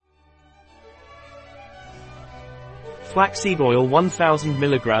Flaxseed oil 1000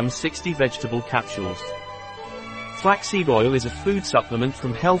 mg 60 vegetable capsules. Flaxseed oil is a food supplement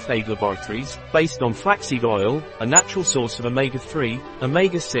from Health Aid Laboratories, based on flaxseed oil, a natural source of omega-3,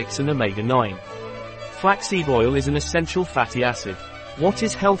 omega-6 and omega-9. Flaxseed oil is an essential fatty acid. What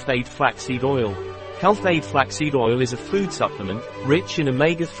is Health Aid flaxseed oil? Health Aid flaxseed oil is a food supplement, rich in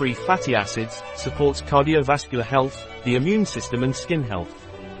omega-3 fatty acids, supports cardiovascular health, the immune system and skin health.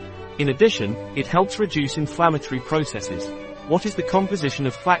 In addition, it helps reduce inflammatory processes. What is the composition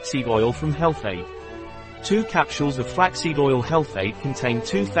of flaxseed oil from Health Aid? 2 capsules of flaxseed oil. Health Aid contain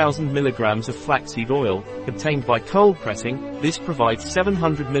 2000 mg of flaxseed oil, obtained by cold pressing. This provides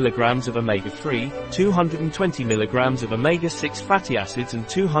 700 mg of omega-3, 220 mg of omega-6 fatty acids and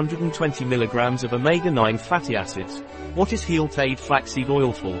 220 mg of omega-9 fatty acids. What is Health Aid flaxseed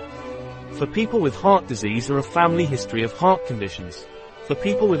oil for? For people with heart disease or a family history of heart conditions. For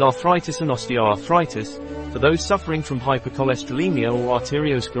people with arthritis and osteoarthritis, for those suffering from hypercholesterolemia or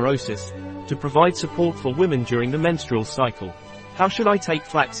arteriosclerosis, to provide support for women during the menstrual cycle. How should I take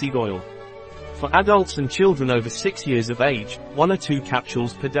flaxseed oil? For adults and children over 6 years of age, 1 or 2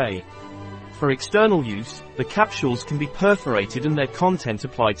 capsules per day. For external use, the capsules can be perforated and their content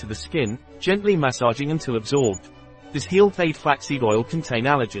applied to the skin, gently massaging until absorbed. Does Health Aid flaxseed oil contain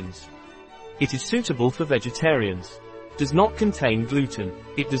allergens? It is suitable for vegetarians. Does not contain gluten.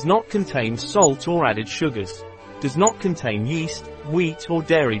 It does not contain salt or added sugars. Does not contain yeast, wheat or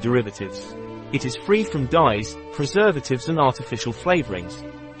dairy derivatives. It is free from dyes, preservatives and artificial flavorings.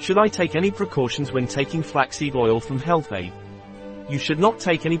 Should I take any precautions when taking flaxseed oil from Health Aid? You should not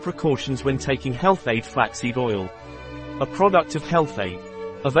take any precautions when taking Health Aid flaxseed oil. A product of Health Aid.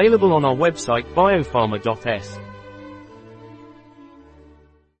 Available on our website biopharma.s.